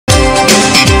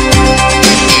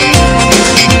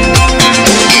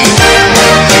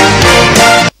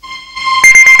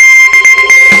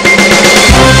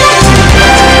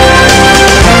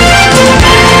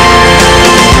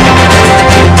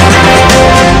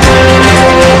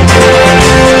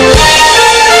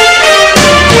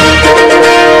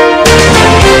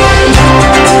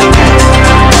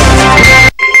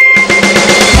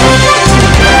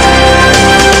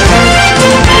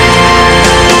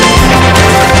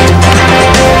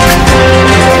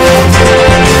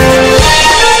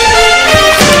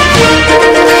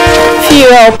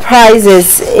fuel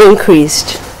prices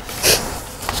increased.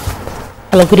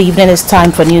 Hello, good evening. It's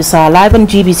time for News Hour live on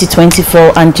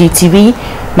GBC24 and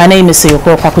GTV. My name is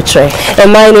Suyoko Pakutre.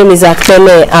 And my name is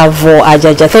Akeme Avo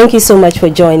Ajaja. Thank you so much for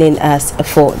joining us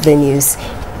for the news.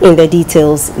 In the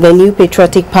details, the new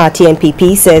Patriotic Party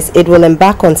NPP says it will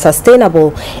embark on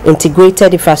sustainable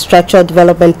integrated infrastructure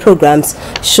development programs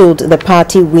should the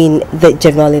party win the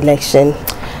general election.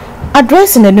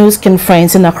 Addressing the news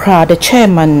conference in Accra, the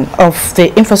chairman of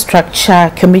the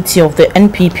Infrastructure Committee of the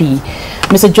NPP,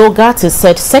 Mr. Joe Gatis,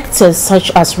 said sectors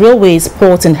such as railways,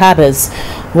 ports and harbours,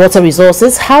 water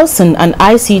resources, housing and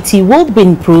ICT will be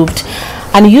improved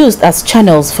and used as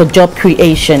channels for job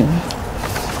creation.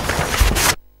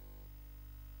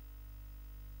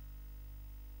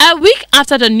 A week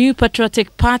after the new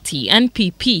Patriotic Party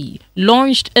 (NPP)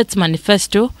 launched its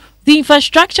manifesto, the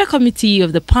Infrastructure Committee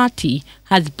of the party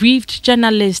has briefed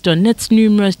journalists on its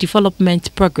numerous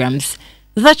development programs.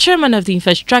 The chairman of the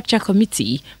Infrastructure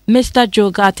Committee, Mr.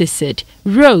 Joe Gatis, said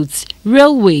roads,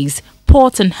 railways,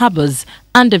 ports and harbours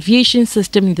and aviation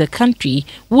system in the country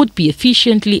would be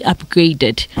efficiently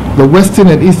upgraded. The western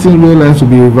and eastern rail lines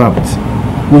will be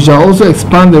revamped. We shall also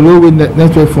expand the railway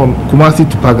network from Kumasi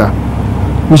to Paga.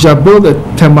 We shall build a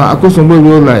Tema Akosombo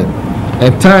rail line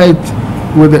and tie it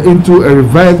into a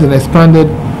revised and expanded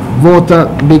Volta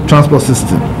big transport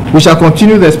system. We shall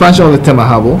continue the expansion of the Tema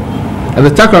Harbour, and the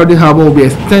Takoradi Harbour will be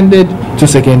extended to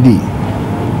Sekendi.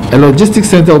 A logistics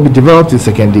center will be developed in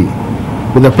Sekendi.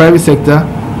 With the private sector,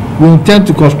 we intend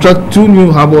to construct 2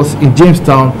 new harbours in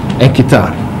Jamestown and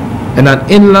Kita, and an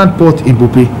inland port in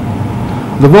Bupi.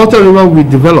 The Volta River will be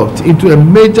developed into a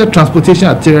major transportation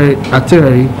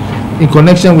artery in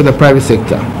connection with the private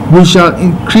sector. We shall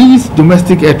increase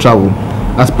domestic air travel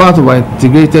as part of our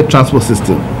integrated transport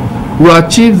system. We will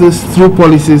achieve this through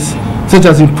policies such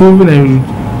as improving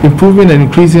and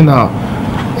increasing our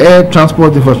air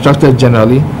transport infrastructure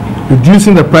generally,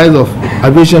 reducing the price of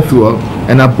aviation fuel,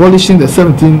 and abolishing the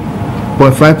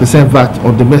 17.5% VAT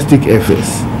on domestic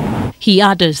airfares. He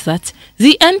adds that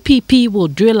the NPP will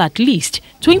drill at least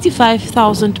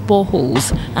 25,000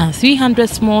 boreholes and 300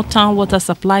 small town water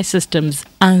supply systems,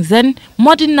 and then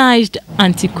modernized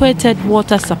antiquated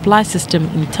water supply system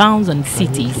in towns and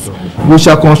cities. We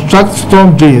shall construct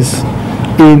storm drains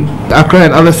in Accra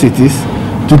and other cities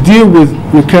to deal with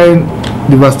recurring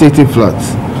devastating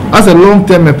floods. As a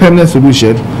long-term and permanent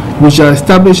solution, we shall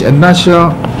establish a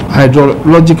national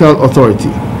hydrological authority.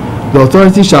 The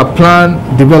authority shall plan,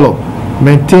 develop,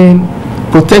 maintain,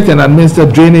 protect and administer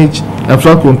drainage and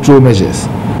flood control measures.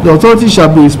 The authority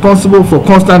shall be responsible for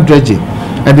constant dredging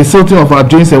and the silting of our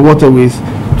drains and waterways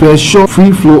to ensure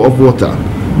free flow of water.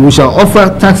 We shall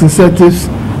offer tax incentives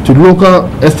to local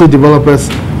estate developers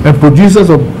and producers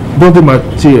of building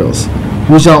materials.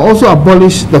 We shall also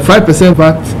abolish the 5%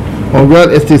 VAT on real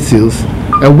estate sales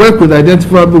and work with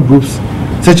identifiable groups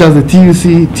such as the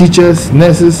TUC, teachers,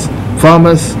 nurses,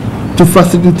 farmers, to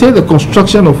facilitate the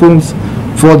construction of homes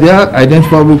for their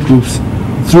identifiable groups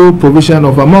through provision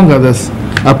of, among others,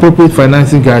 appropriate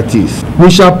financing guarantees.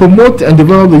 We shall promote and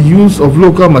develop the use of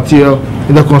local material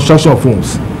in the construction of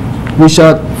homes. We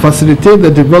shall facilitate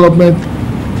the development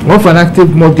of an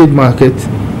active mortgage market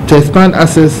to expand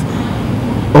access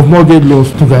of mortgage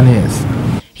loans to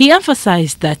Ghanaians. He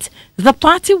emphasized that the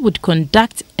party would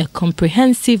conduct a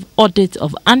comprehensive audit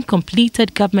of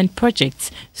uncompleted government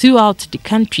projects throughout the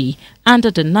country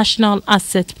under the National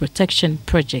Asset Protection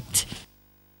Project.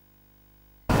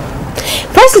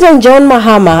 President John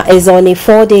Mahama is on a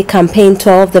 4-day campaign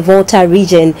tour of the Volta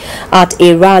region at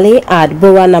a rally at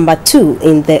Bora No. 2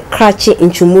 in the Krachi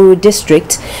Nchumuru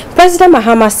district. President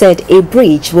Mahama said a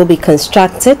bridge will be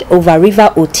constructed over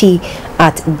River Oti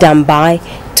at Dambai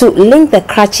to link the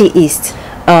Krachi East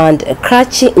and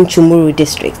Krachi Nchumuru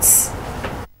districts.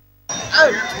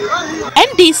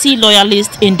 NDC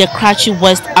loyalists in the Krachi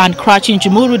West and Krachi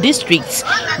Nchumuru districts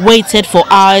waited for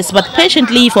hours but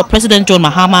patiently for President John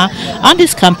Mahama and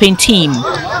his campaign team.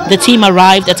 The team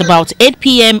arrived at about 8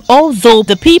 p.m. although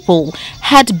the people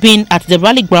had been at the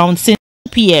rally ground since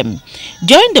 2 p.m.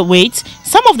 During the wait,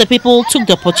 some of the people took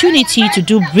the opportunity to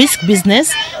do brisk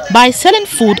business by selling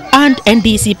food and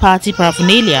NDC party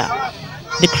paraphernalia.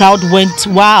 The crowd went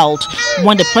wild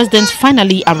when the president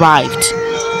finally arrived.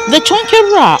 The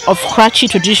Chonkera of Krachi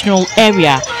traditional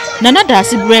area, Nana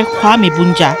Dasibre Kwame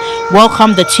Bunja,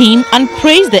 welcomed the team and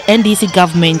praised the NDC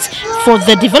government for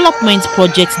the development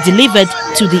projects delivered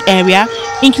to the area,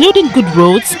 including good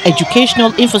roads,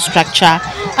 educational infrastructure,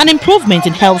 and improvement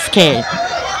in healthcare.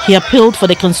 He appealed for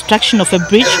the construction of a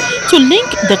bridge to link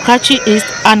the Krachi East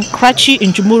and Krachi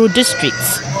Nchumuru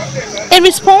districts. In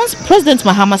response, President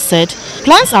Mahama said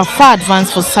plans are far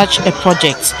advanced for such a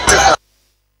project.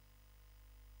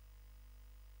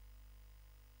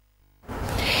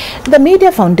 The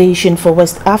Media Foundation for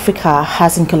West Africa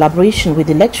has, in collaboration with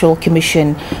the Electoral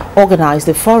Commission, organized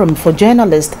a forum for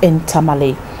journalists in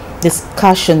Tamale.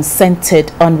 Discussions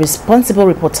centered on responsible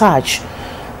reportage,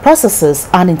 processes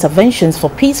and interventions for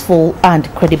peaceful and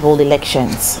credible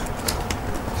elections.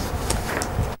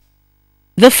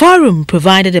 The forum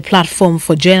provided a platform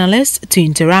for journalists to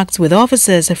interact with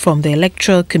officers from the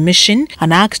Electoral Commission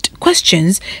and asked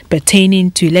questions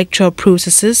pertaining to electoral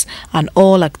processes and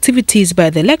all activities by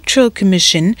the Electoral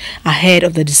Commission ahead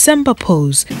of the December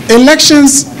polls.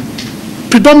 Elections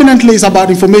predominantly is about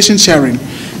information sharing.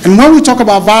 And when we talk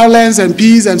about violence and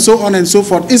peace and so on and so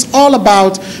forth, it's all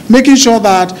about making sure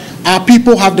that our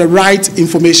people have the right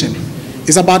information.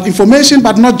 It's about information,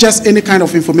 but not just any kind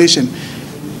of information.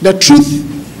 The truth,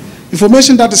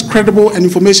 information that is credible and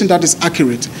information that is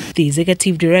accurate. The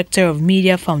Executive Director of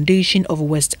Media Foundation of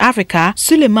West Africa,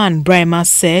 Suleiman Brahma,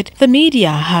 said the media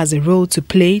has a role to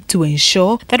play to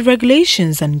ensure that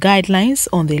regulations and guidelines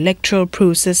on the electoral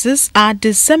processes are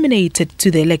disseminated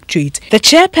to the electorate. The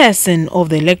chairperson of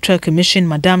the Electoral Commission,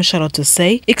 Madame Charlotte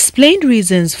Say, explained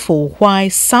reasons for why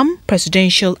some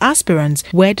presidential aspirants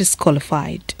were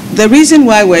disqualified. The reason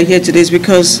why we're here today is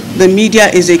because the media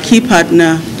is a key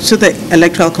partner to the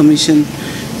Electoral Commission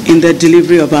in the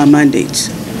delivery of our mandate.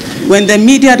 When the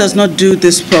media does not do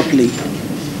this properly,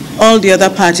 all the other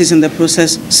parties in the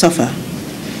process suffer.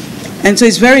 And so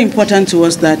it's very important to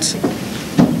us that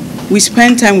we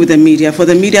spend time with the media, for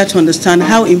the media to understand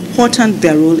how important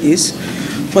their role is,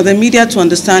 for the media to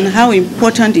understand how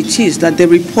important it is that they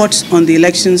report on the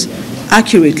elections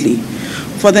accurately,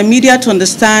 for the media to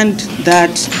understand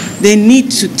that they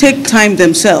need to take time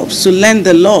themselves to learn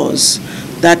the laws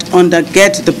that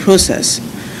undergird the process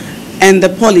and the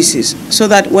policies, so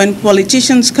that when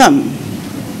politicians come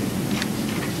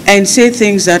and say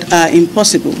things that are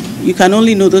impossible, you can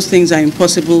only know those things are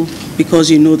impossible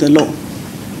because you know the law.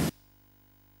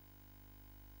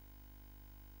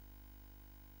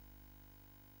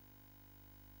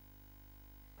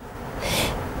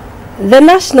 The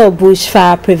National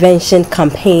Bushfire Prevention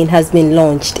Campaign has been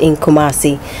launched in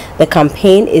Kumasi. The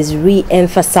campaign is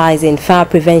re-emphasizing fire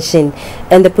prevention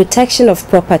and the protection of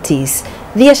properties.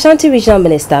 The Ashanti Regional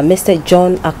Minister, Mr.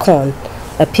 John Akon,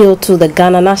 appealed to the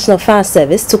Ghana National Fire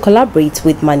Service to collaborate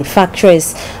with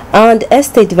manufacturers and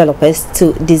estate developers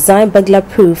to design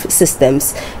burglar-proof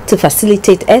systems to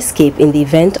facilitate escape in the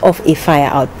event of a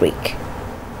fire outbreak.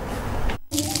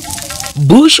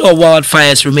 Bush or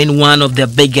wildfires remain one of the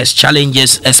biggest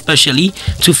challenges, especially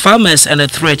to farmers, and a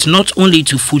threat not only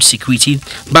to food security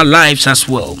but lives as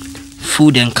well.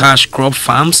 Food and cash crop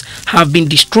farms have been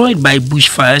destroyed by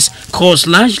bushfires caused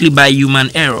largely by human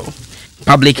error.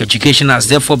 Public education has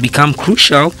therefore become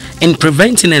crucial in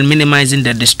preventing and minimizing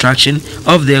the destruction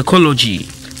of the ecology.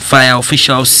 Fire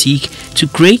officials seek to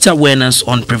create awareness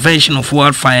on prevention of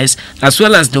wildfires as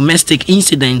well as domestic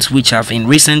incidents which have in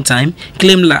recent time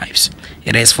claimed lives.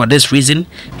 It is for this reason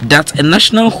that a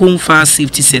National Home Fire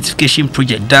Safety Certification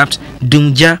Project dubbed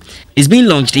DUMJA is being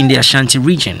launched in the Ashanti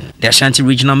region. The Ashanti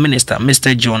Regional Minister,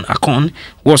 Mr. John Akon,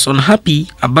 was unhappy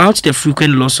about the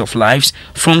frequent loss of lives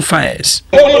from fires.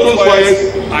 All of those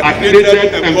fires are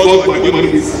created and caused by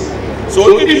human beings.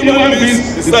 So if human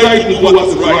beings decide to do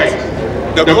what's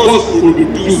right, the cost will be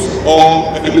reduced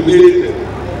or eliminated.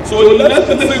 So let's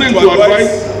listen to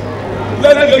advice,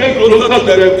 let's get closer to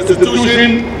the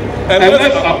institution, and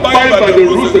let's abide by the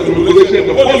rules and regulations and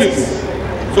the policies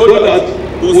so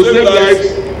that we will save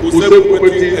lives, we will save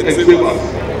property and save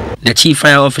us. The Chief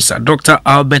Fire Officer, Dr.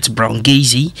 Albert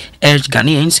Brown-Gazy, urged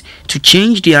Ghanaians to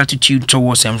change their attitude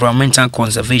towards environmental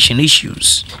conservation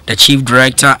issues. The Chief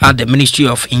Director at the Ministry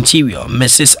of Interior,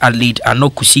 Mrs. Adelaide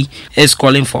Anokusi, is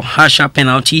calling for harsher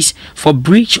penalties for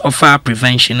breach of fire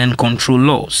prevention and control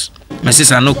laws.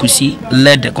 Mrs. Anokusi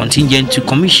led the contingent to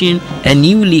commission a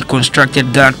newly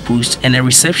constructed guard post and a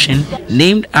reception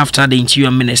named after the Interior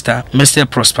Minister, Mr.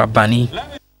 Prosper Bani.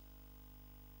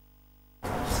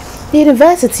 The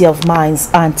University of Mines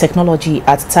and Technology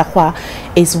at Takwa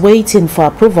is waiting for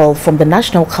approval from the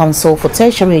National Council for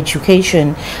Tertiary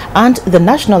Education and the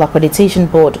National Accreditation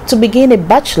Board to begin a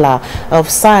Bachelor of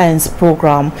Science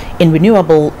program in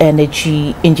Renewable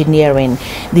Energy Engineering.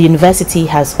 The university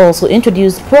has also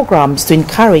introduced programs to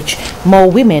encourage more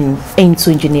women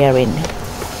into engineering.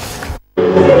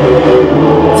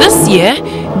 This year,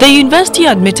 The university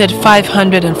admitted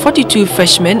 542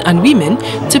 freshmen and women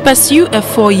to pursue a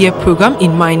 4-year program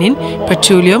in mining,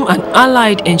 petroleum and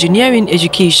allied engineering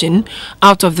education.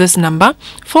 Out of this number,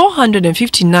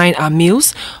 459 are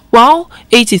males, while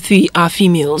 83 are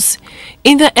females.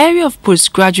 In the area of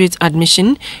postgraduate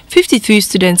admission, 53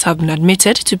 students have been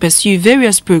admitted to pursue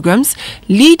various programs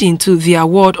leading to the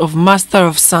award of Master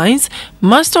of Science,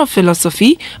 Master of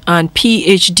Philosophy and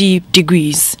PhD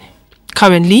degrees.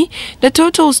 Currently, the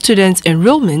total student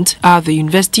enrollment at the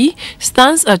university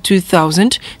stands at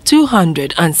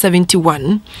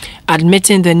 2,271.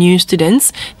 Admitting the new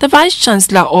students, the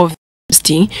Vice-Chancellor of the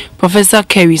university, Professor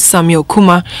Kerry Samuel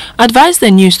Kuma, advised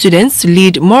the new students to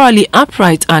lead morally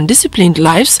upright and disciplined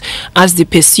lives as they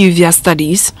pursue their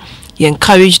studies. He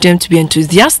encouraged them to be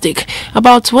enthusiastic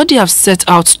about what they have set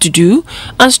out to do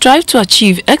and strive to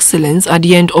achieve excellence at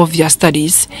the end of their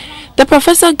studies. The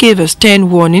professor gave a stern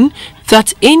warning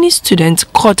that any student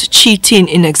caught cheating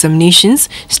in examinations,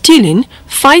 stealing,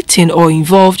 fighting or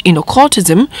involved in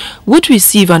occultism would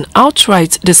receive an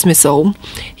outright dismissal.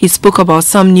 He spoke about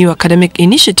some new academic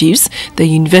initiatives the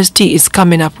university is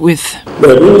coming up with.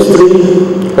 The Ministry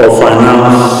of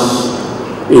Finance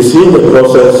is in the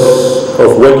process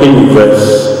of working with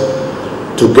us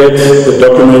to get the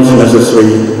documents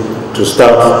necessary to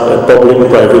start a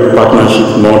public-private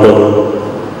partnership model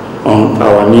on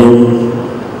our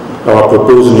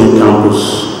proposed new campus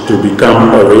to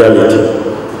become a reality.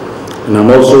 And I'm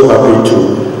also happy to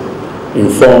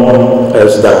inform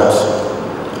us that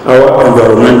our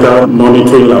environmental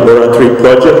monitoring laboratory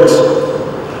project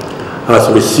has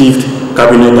received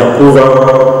cabinet approval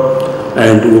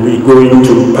and will be going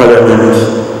to Parliament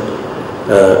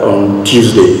on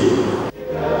Tuesday.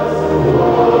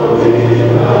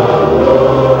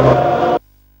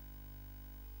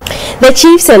 The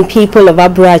chiefs and people of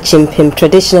Abura Chimpim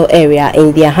traditional area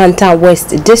in the Ahanta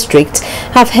West district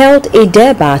have held a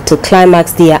Durbar to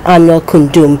climax their annual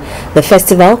Kundum. The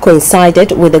festival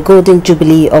coincided with the Golden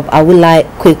Jubilee of Awulai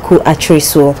Kweku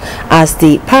Atreso as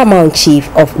the paramount chief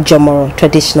of Jomoro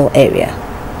traditional area.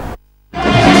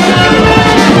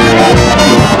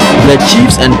 The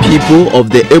chiefs and people of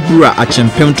the Ebura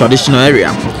Achimpim traditional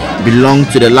area belong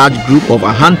to the large group of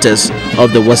Ahantas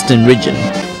of the western region.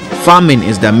 Farming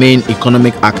is their main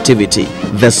economic activity.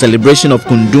 The celebration of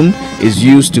Kundum is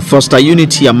used to foster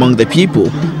unity among the people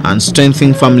and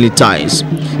strengthen family ties.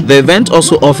 The event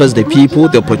also offers the people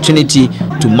the opportunity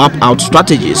to map out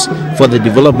strategies for the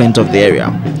development of the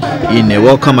area. In a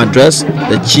welcome address,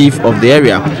 the chief of the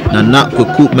area, Nana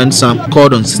Kweku Mensah,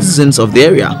 called on citizens of the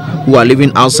area who are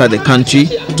living outside the country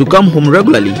to come home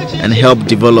regularly and help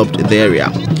develop the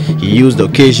area. He used the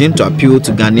occasion to appeal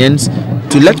to Ghanaians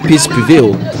to let peace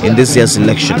prevail in this year's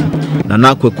election.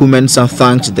 Nana Kweku Mensah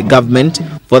thanked the government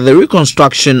for the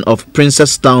reconstruction of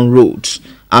Princess Town roads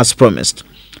as promised.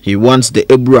 He wants the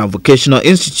Ebura Vocational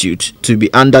Institute to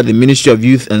be under the Ministry of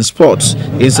Youth and Sports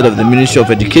instead of the Ministry of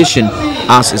Education,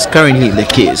 as is currently the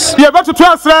case. We are about to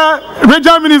trust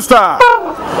Regional Minister.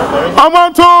 I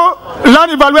want to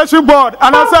Land Evaluation Board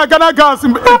and I say Ghana Girls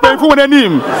in Painful with a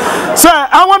name. Say,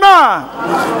 I wanna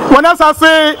when I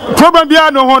say problem be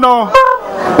no hono.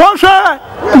 One share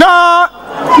now,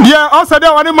 yeah, also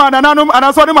there one man and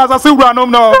I saw him as a silver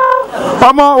no.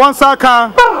 One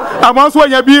second. And once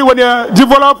when you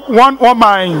develop one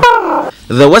mind.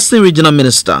 The Western Regional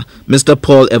Minister, Mr.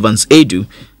 Paul Evans Edu,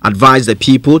 advised the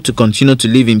people to continue to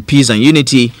live in peace and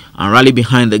unity and rally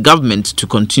behind the government to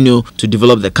continue to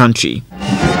develop the country.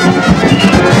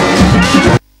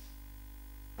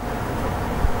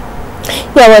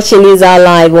 You are watching News Hour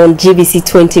live on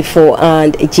GBC24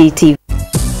 and GTV.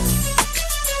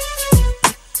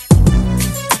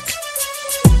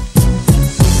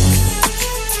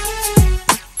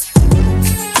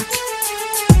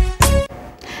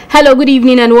 Hello, good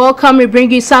evening and welcome. We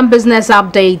bring you some business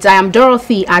updates. I am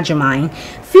Dorothy Ajamine.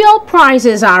 Fuel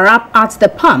prices are up at the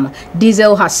pump.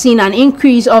 Diesel has seen an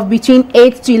increase of between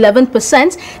 8 to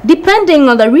 11% depending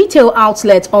on the retail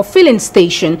outlet or filling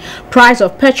station. Price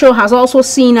of petrol has also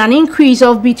seen an increase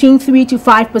of between 3 to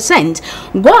 5%.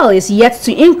 Oil is yet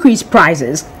to increase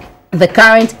prices. The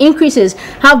current increases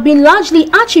have been largely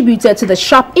attributed to the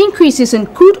sharp increases in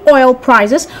crude oil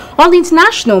prices on the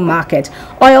international market.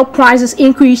 Oil prices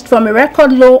increased from a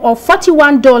record low of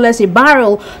 $41 a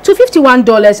barrel to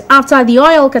 $51 after the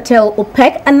oil cartel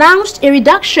OPEC announced a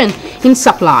reduction in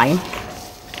supply.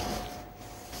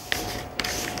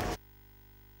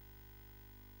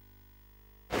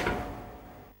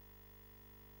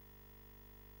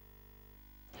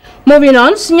 Moving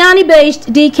on,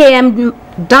 Sunyani-based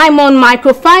Diamond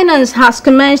Microfinance has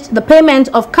commenced the payment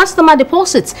of customer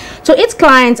deposits to its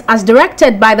clients as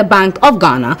directed by the Bank of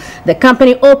Ghana. The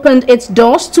company opened its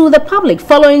doors to the public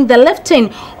following the lifting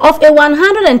of a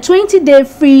 120-day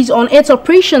freeze on its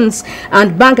operations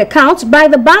and bank accounts by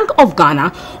the Bank of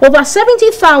Ghana. Over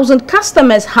 70,000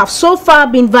 customers have so far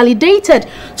been validated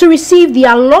to receive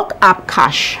their lock-up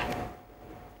cash.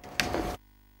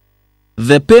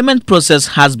 The payment process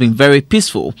has been very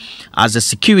peaceful as the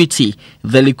security,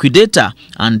 the liquidator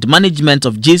and management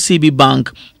of JCB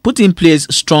Bank put in place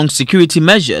strong security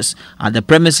measures at the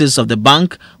premises of the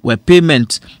bank where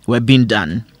payments were being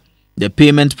done. The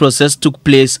payment process took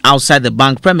place outside the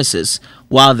bank premises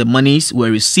while the monies were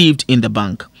received in the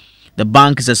bank. The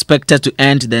bank is expected to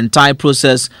end the entire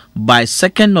process by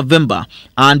 2nd November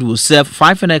and will serve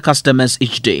 500 customers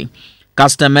each day.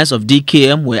 Customers of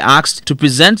DKM were asked to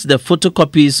present the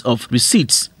photocopies of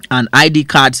receipts and ID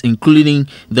cards, including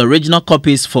the original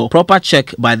copies, for proper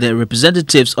check by the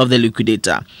representatives of the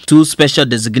liquidator. 2 special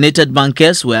designated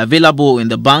bankers were available in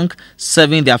the bank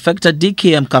serving the affected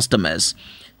DKM customers.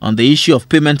 On the issue of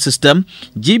payment system,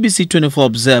 GBC24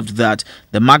 observed that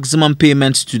the maximum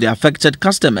payment to the affected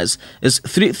customers is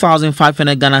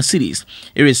 3,500 Ghana cedis,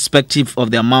 irrespective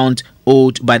of the amount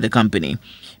owed by the company.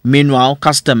 Meanwhile,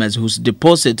 customers whose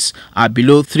deposits are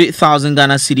below 3,000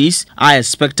 Ghana cedis are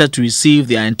expected to receive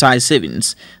their entire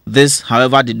savings. This,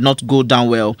 however, did not go down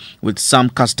well with some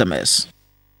customers.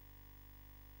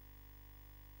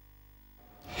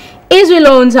 Izwi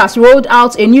Loans has rolled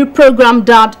out a new program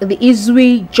dubbed the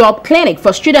Izwi Job Clinic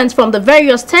for students from the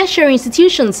various tertiary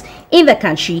institutions in the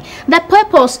country. The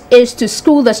purpose is to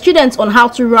school the students on how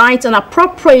to write an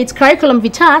appropriate curriculum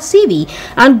vitae CV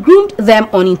and groomed them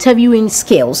on interviewing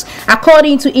skills.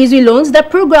 According to Izwi Loans, the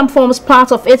program forms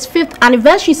part of its 5th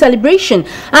anniversary celebration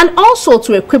and also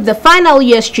to equip the final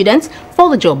year students for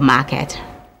the job market.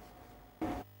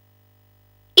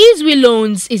 Izwi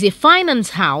Loans is a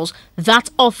finance house that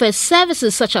offers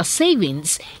services such as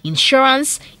savings,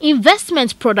 insurance,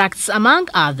 investment products, among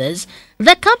others.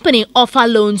 The company offers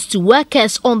loans to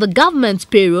workers on the government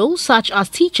payroll such as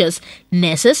teachers,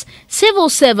 nurses, civil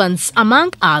servants,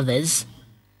 among others.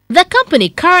 The company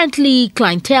currently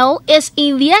clientele is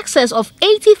in the excess of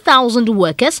 80,000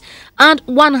 workers and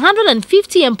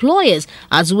 150 employers,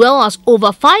 as well as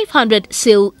over 500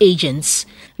 sale agents.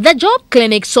 The job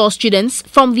clinic saw students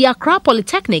from the Accra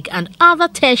Polytechnic and other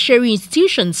tertiary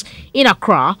institutions in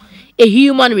Accra. A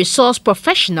human resource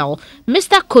professional,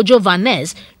 Mr. Kojo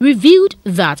Vanez, revealed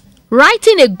that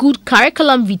writing a good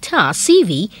curriculum vitae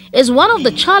CV is one of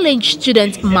the challenges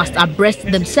students must abreast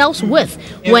themselves with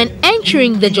when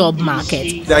entering the job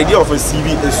market. The idea of a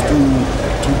CV is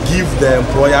to give the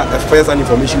employer a first-hand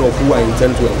information of who I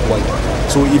intend to employ.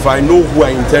 So if I know who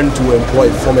I intend to employ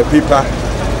from a paper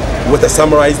with a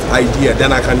summarized idea,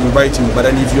 then I can invite you. But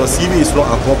then if your CV is not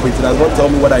appropriate, it does not tell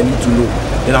me what I need to know,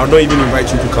 then I'll not even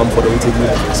invite you to come for the interview.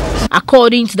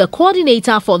 According to the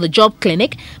coordinator for the job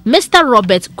clinic, Mr.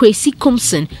 Robert Kwesi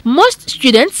Kumson, most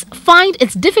students find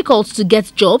it difficult to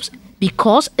get jobs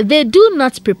because they do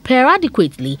not prepare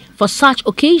adequately for such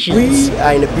occasions. We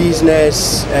are in a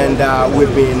business and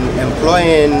we've been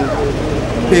employing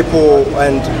people,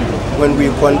 and when we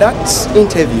conduct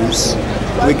interviews,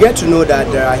 we get to know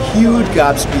that there are huge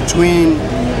gaps between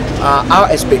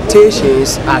our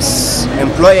expectations as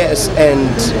employers and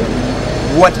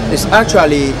what is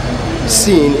actually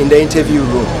seen in the interview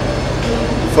room.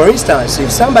 For instance, if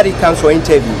somebody comes for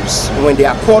interviews, when they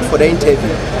are called for the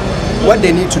interview, what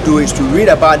they need to do is to read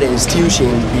about the institution,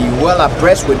 be well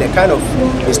abreast with the kind of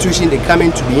institution they come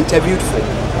in to be interviewed for.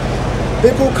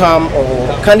 People come, or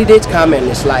candidates come, and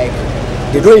it's like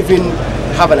they don't even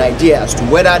have an idea as to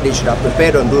whether they should have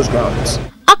prepared on those grounds.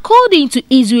 According to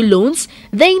Izwi Loans,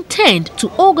 they intend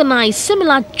to organize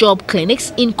similar job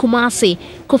clinics in Kumasi,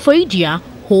 Koforidua,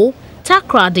 Ho,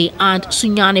 Takrady and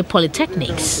Sunyani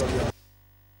Polytechnics.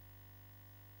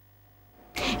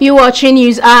 You're watching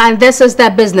News Hour and this is the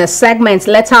business segment.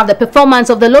 Let's have the performance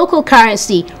of the local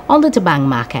currency on the Tabang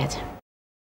market.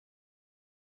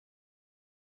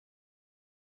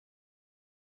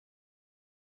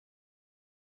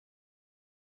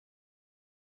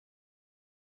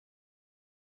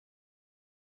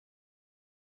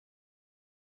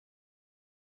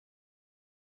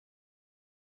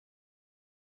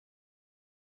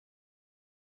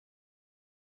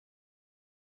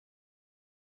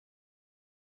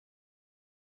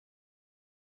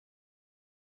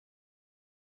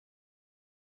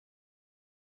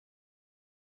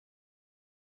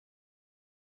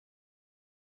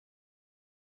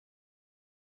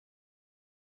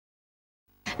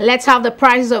 Let's have the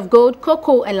prices of gold,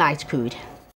 cocoa and light crude.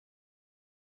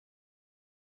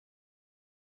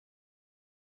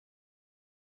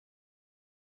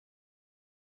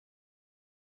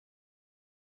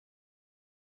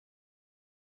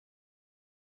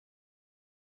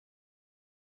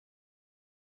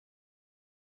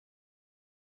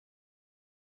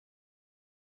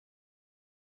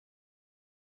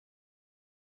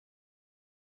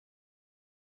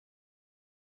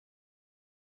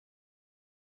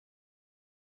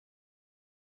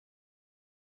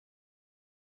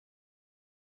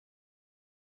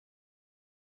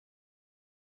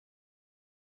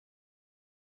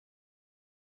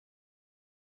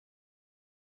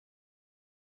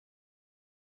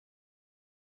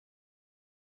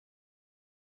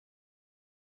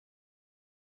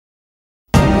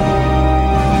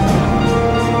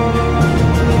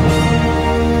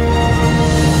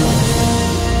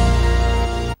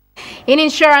 In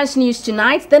insurance news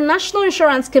tonight, the National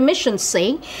Insurance Commission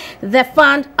say the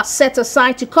fund set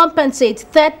aside to compensate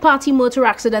third-party motor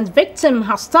accident victims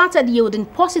has started yielding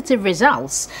positive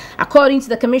results. According to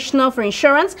the Commissioner for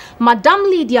Insurance, Madam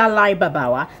Lydia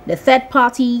Laibabawa, the third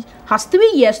party has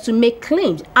 3 years to make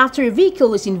claims after a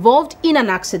vehicle is involved in an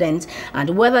accident,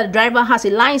 and whether the driver has a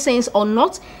license or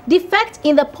not, defect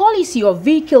in the policy of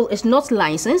vehicle is not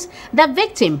licensed, the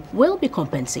victim will be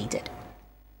compensated.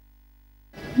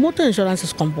 Motor insurance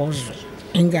is compulsory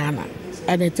in Ghana,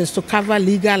 and it is to cover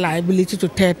legal liability to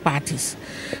third parties.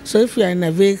 So if you are in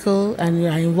a vehicle and you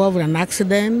are involved in an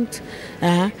accident,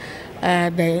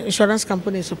 the insurance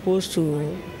company is supposed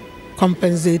to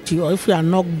compensate you, or if you are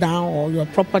knocked down or your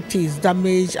property is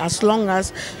damaged, as long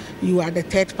as you are the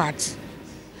third party.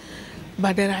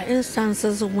 But there are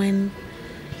instances when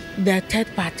the third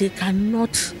party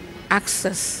cannot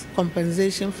access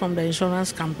compensation from the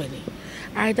insurance company,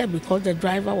 either because the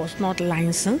driver was not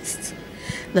licensed,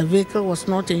 the vehicle was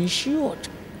not insured,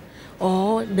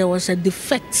 or there was a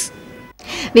defect.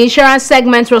 The insurance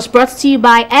segment was brought to you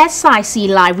by SIC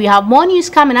Live. We have more news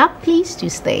coming up. Please do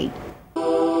stay.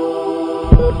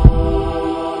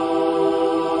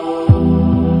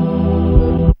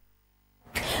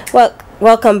 Well,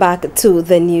 welcome back to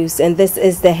the news, and this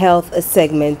is the health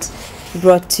segment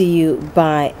brought to you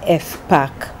by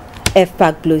FPAC.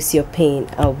 FPAC blows your pain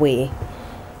away.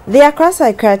 The Accra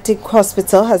Psychiatric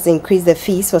Hospital has increased the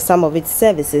fees for some of its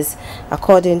services.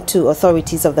 According to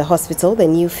authorities of the hospital, the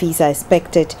new fees are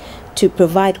expected to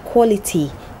provide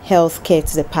quality health care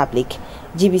to the public.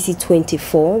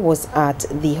 GBC24 was at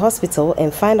the hospital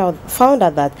and found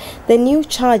out that the new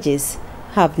charges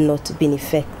have not been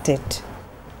effected.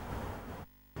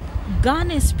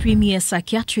 Ghana's premier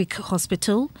psychiatric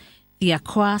hospital, the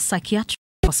Accra Psychiatric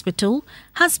Hospital,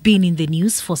 has been in the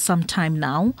news for some time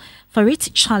now for its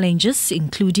challenges,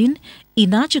 including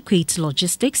inadequate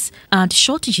logistics and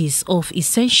shortages of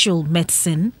essential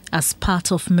medicine. As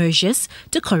part of measures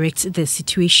to correct the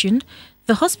situation,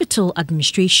 the hospital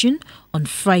administration on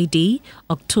Friday,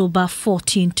 October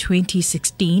 14,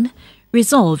 2016,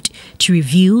 resolved to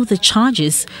review the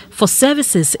charges for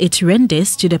services it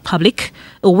renders to the public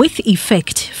with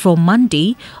effect from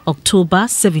Monday, October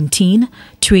 17,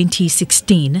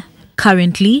 2016.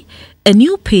 Currently, a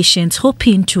new patient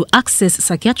hoping to access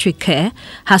psychiatric care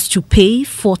has to pay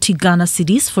 40 Ghana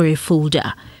cedis for a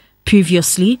folder.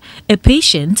 Previously, a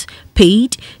patient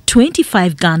paid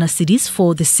 25 Ghana cedis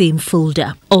for the same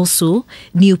folder. Also,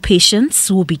 new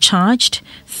patients will be charged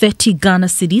 30 Ghana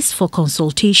cedis for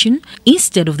consultation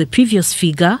instead of the previous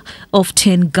figure of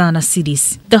 10 Ghana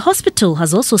cedis. The hospital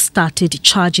has also started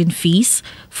charging fees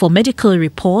for medical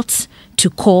reports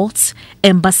to courts,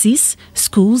 embassies,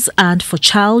 schools, and for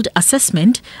child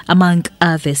assessment, among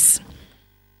others.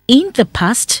 In the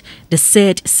past, the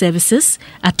said services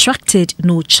attracted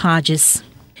no charges.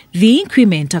 The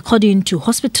increment, according to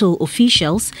hospital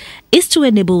officials, is to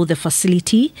enable the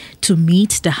facility to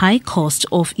meet the high cost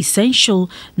of essential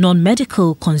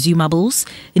non-medical consumables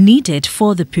needed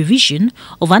for the provision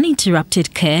of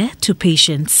uninterrupted care to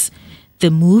patients.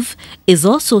 The move is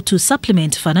also to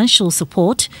supplement financial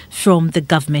support from the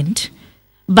government.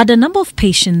 But the number of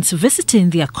patients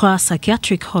visiting the Accra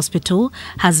Psychiatric Hospital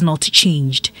has not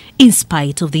changed, in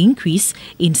spite of the increase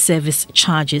in service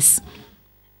charges.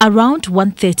 Around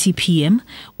 1:30 p.m.,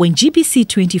 when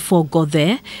GBC24 got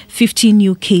there, 15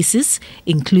 new cases,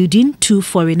 including 2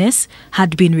 foreigners,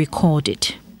 had been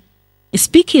recorded.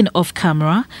 Speaking off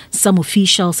camera, some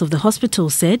officials of the hospital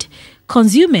said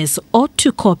consumers ought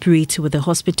to cooperate with the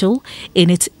hospital in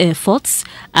its efforts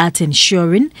at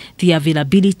ensuring the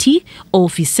availability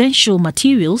of essential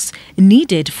materials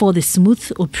needed for the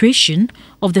smooth operation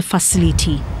of the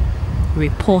facility.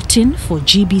 Reporting for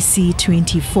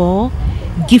GBC24,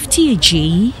 Gifty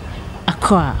J,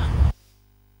 Accra.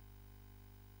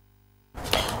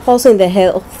 Also in the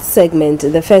health segment,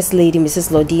 the First Lady,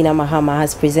 Mrs. Lordina Mahama,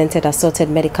 has presented assorted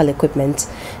medical equipment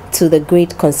to the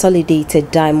Great Consolidated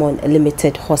Diamond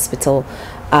Limited Hospital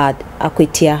at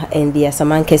Akwetia and the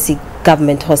Asamankesi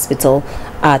Government Hospital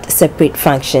at separate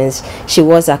functions. She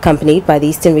was accompanied by the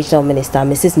Eastern Regional Minister,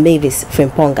 Mrs. Mavis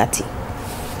Frimpongati.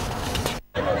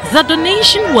 The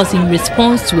donation was in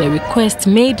response to a request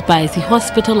made by the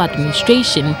hospital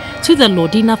administration to the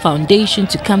Lordina Foundation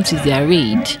to come to their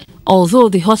aid. Although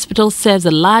the hospital serves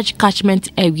a large catchment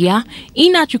area,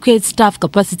 inadequate staff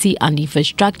capacity and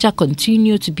infrastructure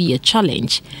continue to be a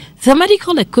challenge. The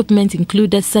medical equipment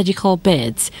included surgical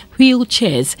beds,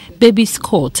 wheelchairs, baby's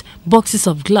cot, boxes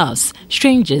of gloves,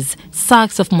 syringes,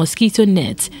 sacks of mosquito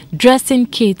nets, dressing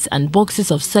kits and boxes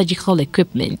of surgical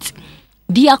equipment.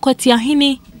 The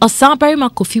Akwatiahene Osabarima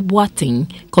Kofi Boateng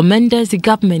commended the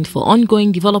government for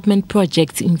ongoing development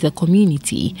projects in the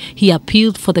community. He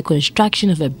appealed for the construction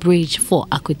of a bridge for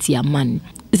Akwatiaman.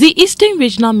 The Eastern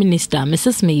Regional Minister,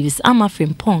 Mrs. Mavis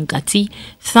Amafrim Pongati,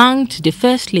 thanked the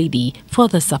First Lady for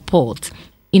the support.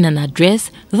 In an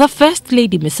address, the First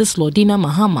Lady, Mrs. Lordina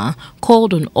Mahama,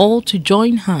 called on all to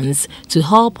join hands to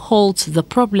help halt the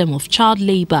problem of child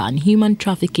labor and human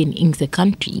trafficking in the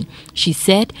country. She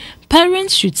said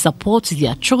parents should support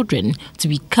their children to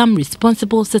become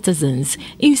responsible citizens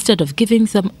instead of giving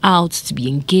them out to be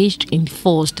engaged in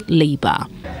forced labor.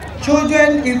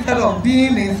 Children, instead of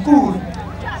being in school,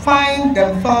 find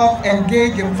themselves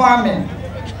engaged in farming,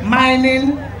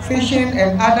 mining, fishing,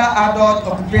 and other adult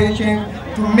occupations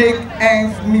to make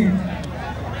ends meet.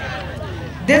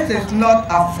 This is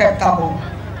not acceptable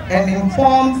and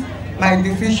informs my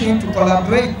decision to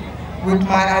collaborate with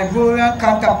my Ivorian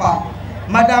counterpart,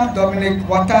 Madam Dominique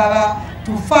Ouattara,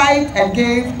 to fight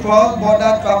against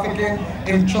cross-border trafficking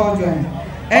in children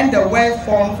and the worst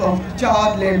forms of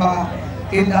child labor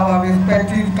in our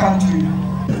respective countries.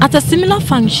 At a similar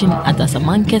function at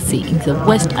Asamankese in the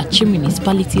West Achi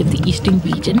municipality of the Eastern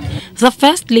region, the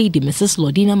First Lady, Mrs.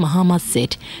 Lordina Mahama,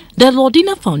 said the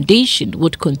Lordina Foundation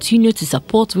would continue to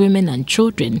support women and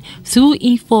children through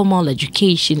informal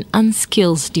education and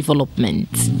skills development.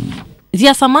 The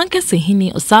Asamankese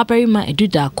Hene Osabarima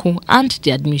Edudako and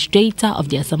the administrator of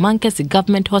the Asamankese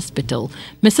Government Hospital,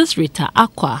 Mrs. Rita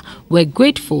Akwa, were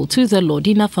grateful to the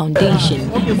Lordina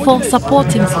Foundation for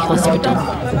supporting the hospital.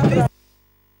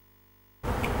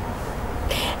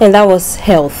 And that was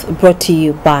Health, brought to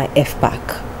you by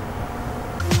FPAC.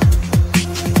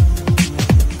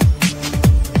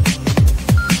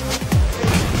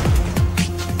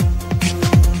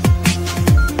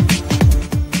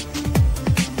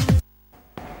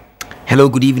 Hello,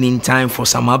 good evening. Time for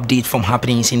some update from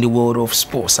happenings in the world of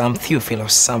sports. I'm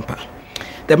Theophilus Sampa.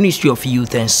 The Ministry of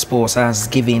Youth and Sports has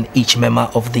given each member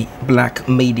of the Black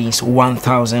Maidens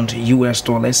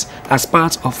 $1,000 as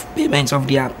part of payment of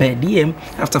their per diem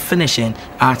after finishing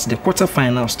at the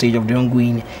quarter-final stage of the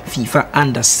ongoing FIFA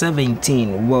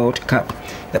Under-17 World Cup.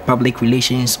 The Public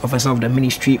Relations Officer of the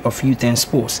Ministry of Youth and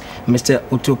Sports, Mr.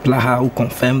 Otto Plaha, who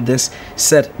confirmed this,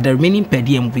 said the remaining per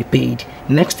diem will be paid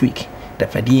next week. The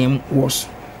per diem was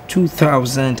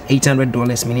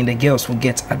 $2,800, meaning the girls will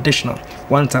get additional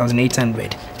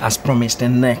 $1,800 as promised the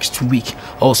next week.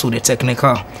 Also, the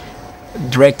technical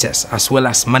directors as well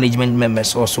as management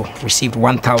members also received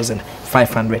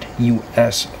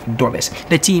 $1,500.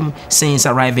 The team, since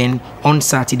arriving on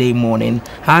Saturday morning,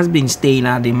 has been staying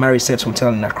at the Mariset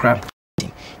Hotel in Accra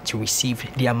to receive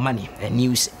their money. And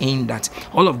news in that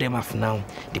all of them have now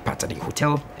departed the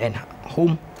hotel and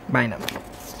home by now.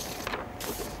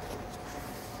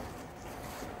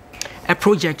 A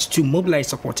project to mobilize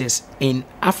supporters in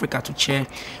Africa to cheer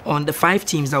on the 5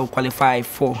 teams that will qualify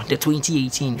for the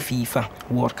 2018 FIFA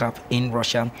World Cup in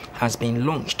Russia has been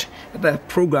launched. The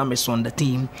program is on the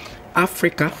theme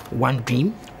Africa, One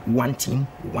Dream, One Team,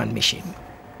 One Mission.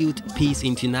 Youth Peace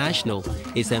International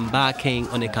is embarking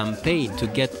on a campaign to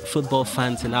get football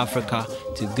fans in Africa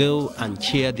to go and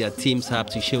cheer their teams up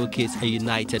to showcase a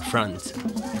united front.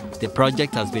 The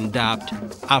project has been dubbed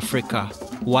Africa,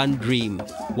 One Dream,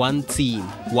 One Team,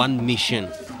 One Mission.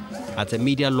 At a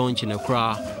media launch in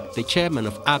Accra, the chairman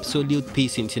of Absolute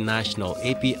Peace International,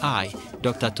 API,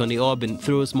 Dr. Tony Orban,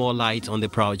 throws more light on the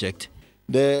project.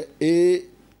 The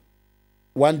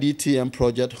A1DTM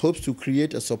project hopes to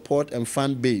create a support and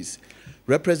fan base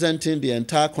representing the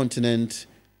entire continent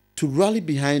to rally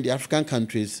behind the African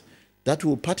countries that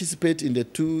will participate in the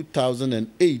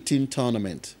 2018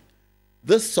 tournament.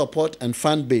 This support and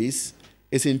fan base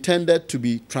is intended to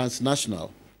be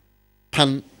transnational,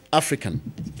 pan-African,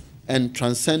 and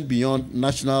transcend beyond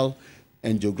national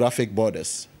and geographic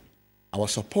borders. Our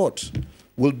support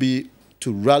will be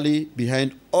to rally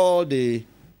behind all the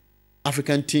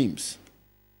African teams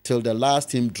till the last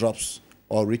team drops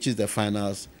or reaches the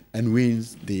finals and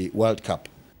wins the World Cup.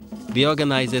 The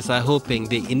organizers are hoping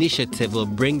the initiative will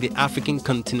bring the African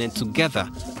continent together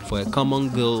for a common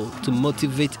goal to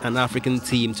motivate an African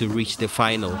team to reach the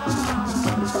final.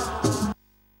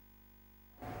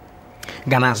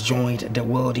 Ghana has joined the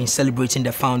world in celebrating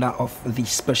the founder of the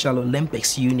Special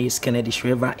Olympics, Eunice Kennedy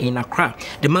Shriver, in Accra.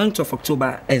 The month of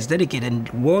October is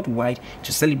dedicated worldwide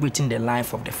to celebrating the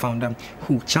life of the founder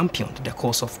who championed the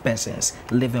cause of persons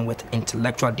living with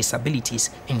intellectual disabilities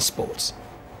in sports.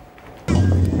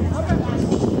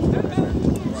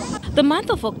 The month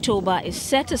of October is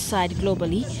set aside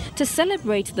globally to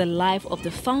celebrate the life of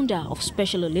the founder of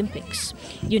Special Olympics,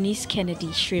 Eunice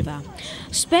Kennedy Shriver.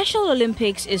 Special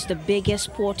Olympics is the biggest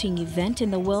sporting event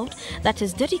in the world that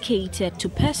is dedicated to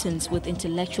persons with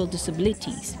intellectual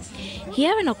disabilities.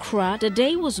 Here in Accra, the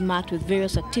day was marked with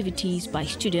various activities by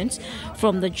students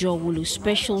from the Jowulu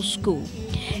Special School.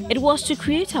 It was to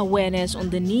create awareness on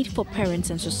the need for parents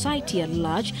and society at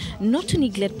large not to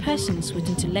neglect persons with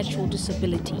intellectual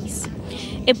disabilities.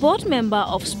 A board member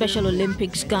of Special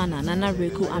Olympics Ghana, Nana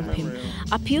Reku Ampim,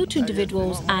 appealed to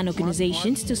individuals and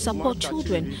organizations to support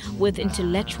children with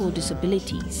intellectual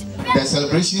disabilities. The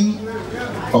celebration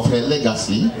of her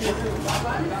legacy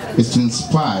is to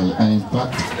inspire and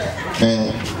impact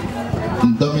her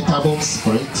indomitable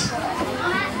spirit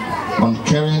on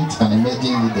current and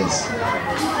emerging leaders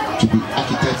to be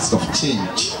architects of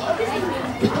change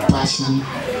with passion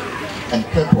and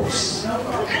purpose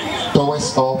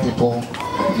towards all people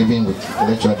living with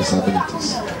intellectual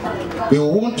disabilities. We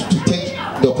want to take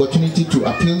the opportunity to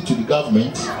appeal to the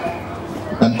government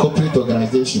and corporate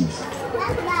organizations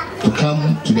to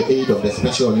come to the aid of the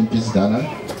Special Olympics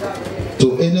Ghana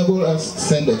to enable us to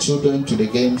send the children to the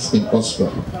games in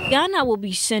Austria. Ghana will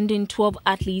be sending 12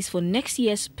 athletes for next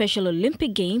year's Special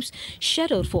Olympic Games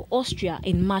scheduled for Austria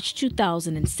in March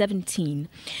 2017.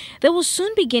 They will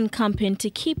soon begin campaign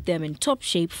to keep them in top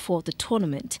shape for the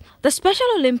tournament. The Special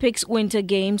Olympics Winter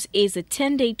Games is a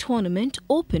 10-day tournament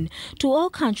open to all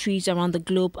countries around the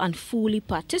globe and fully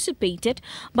participated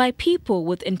by people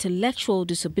with intellectual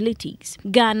disabilities.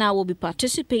 Ghana will be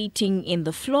participating in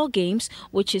the floor games,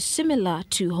 which is similar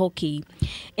to hockey.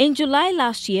 In July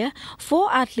last year,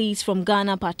 4 athletes from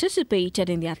Ghana participated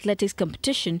in the athletics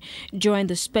competition during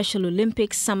the Special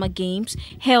Olympics Summer Games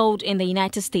held in the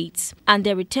United States, and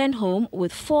they returned home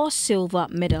with 4 silver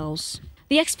medals.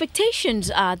 The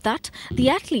expectations are that the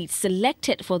athletes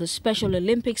selected for the Special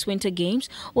Olympics Winter Games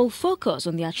will focus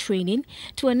on their training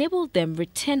to enable them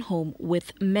return home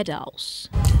with medals.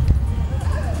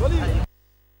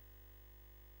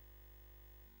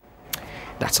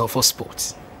 That's all for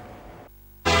sports.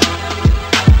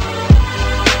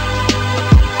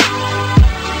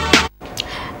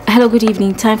 Hello, good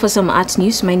evening. Time for some art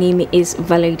news. My name is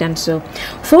Valerie Danso.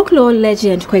 Folklore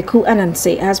legend Kweku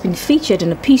Ananse has been featured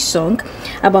in a peace song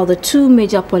about the 2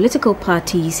 major political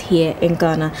parties here in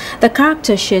Ghana. The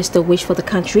character shares the wish for the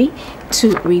country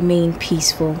to remain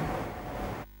peaceful.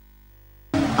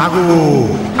 Ago,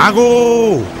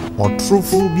 or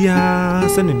truthful bia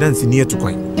send dance near to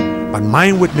coin. But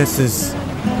my witnesses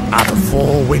are the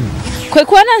 4 winds.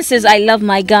 Kweku Ananse's I Love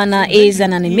My Ghana is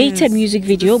an animated music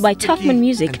video by Tuffman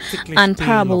Music and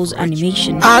Parables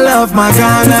Animation. I love my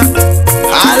Ghana,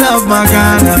 I love my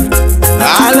Ghana,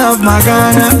 I love my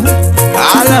Ghana,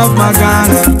 I love my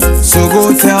Ghana. So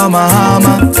go tell my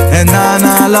mama and Nana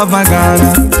I love my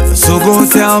Ghana. So go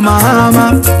tell my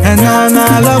mama and Nana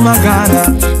I love my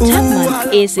Ghana.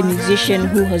 Tuffman is a musician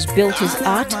who has built his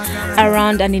art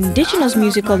around an indigenous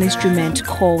musical instrument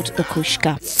called the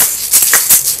kushka.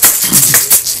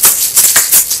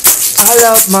 I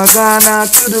love my Ghana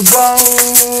to the bone.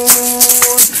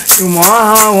 You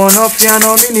want one of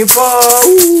piano mini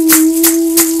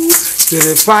to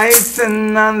the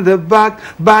fighting and the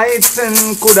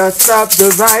backbiting could have stopped the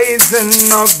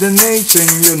rising of the nation,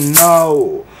 you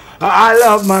know. I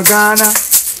love my Ghana,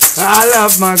 I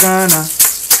love my Ghana,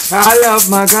 I love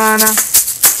my Ghana,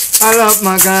 I love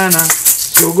my Ghana.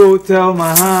 So go tell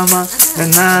my mama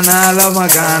and Nana I love my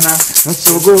Ghana. And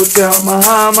so go tell my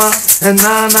mama and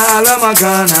Nana I love my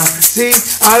Ghana. See,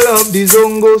 I love the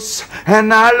zongos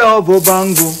and I love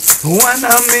obango. When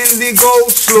I'm in the go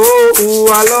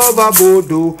slow, I love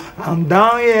abodo. I'm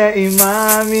down here in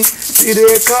Miami, see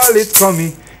they call it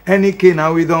coming. Any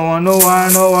now we don't want no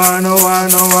one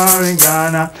in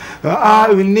Ghana.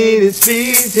 All we need is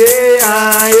peace,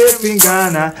 yeah, in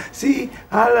Ghana. See,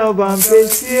 I love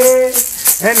Ampesi.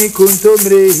 Any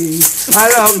kuntomre, I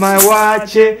love my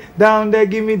watch down there,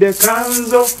 give me the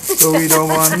kanzo. So we don't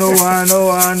want no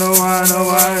one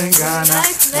in Ghana.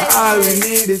 All we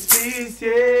need is peace,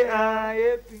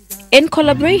 yeah. In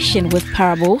collaboration with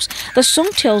Parables, the song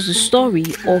tells the story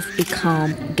of a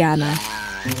calm Ghana.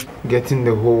 Getting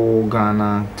the whole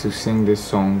Ghana to sing this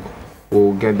song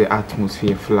will get the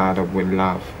atmosphere flooded up with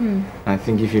love. I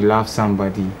think if you love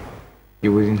somebody,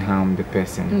 you wouldn't harm the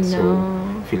person. No. So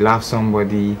if you love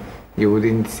somebody, you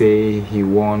wouldn't say he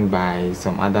won by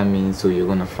some other means, so you're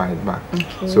gonna fight back.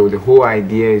 Okay. So the whole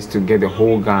idea is to get the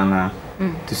whole Ghana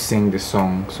to sing the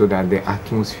song so that the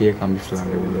atmosphere can be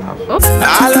flooded with love.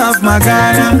 I love my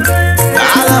Ghana,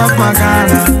 I love my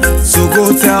Ghana. So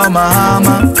go tell my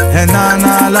mama, and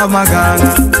I love my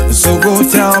Ghana. So go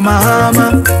tell my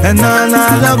mama, and I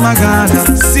love my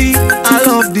Ghana. See, I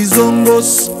love the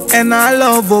zongos, and I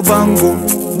love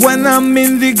Obango. When I'm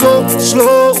in the go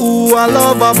slow, ooh, I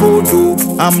love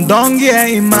Abodo. I'm down here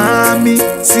in Miami,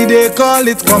 see they call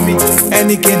it coming.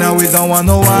 Any kind of ways I want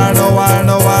no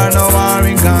war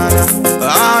in Ghana.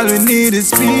 All we need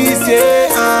is peace,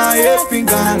 yeah, in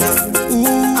Ghana.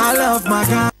 Ooh, I love my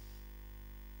Ghana.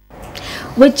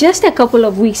 With just a couple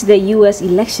of weeks to the U.S.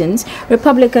 elections,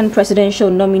 Republican presidential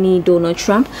nominee Donald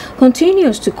Trump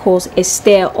continues to cause a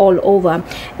stir all over.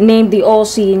 Named the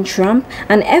all-seeing Trump,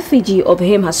 an effigy of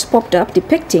him has popped up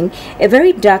depicting a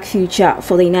very dark future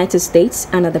for the United States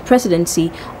under the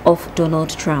presidency of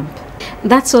Donald Trump.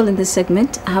 That's all in this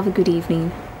segment. Have a good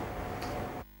evening.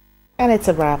 And it's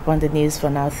a wrap on the news for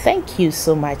now. Thank you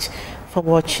so much for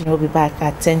watching. We'll be back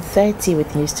at 10:30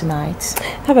 with News Tonight.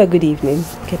 Have a good evening.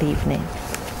 Good evening.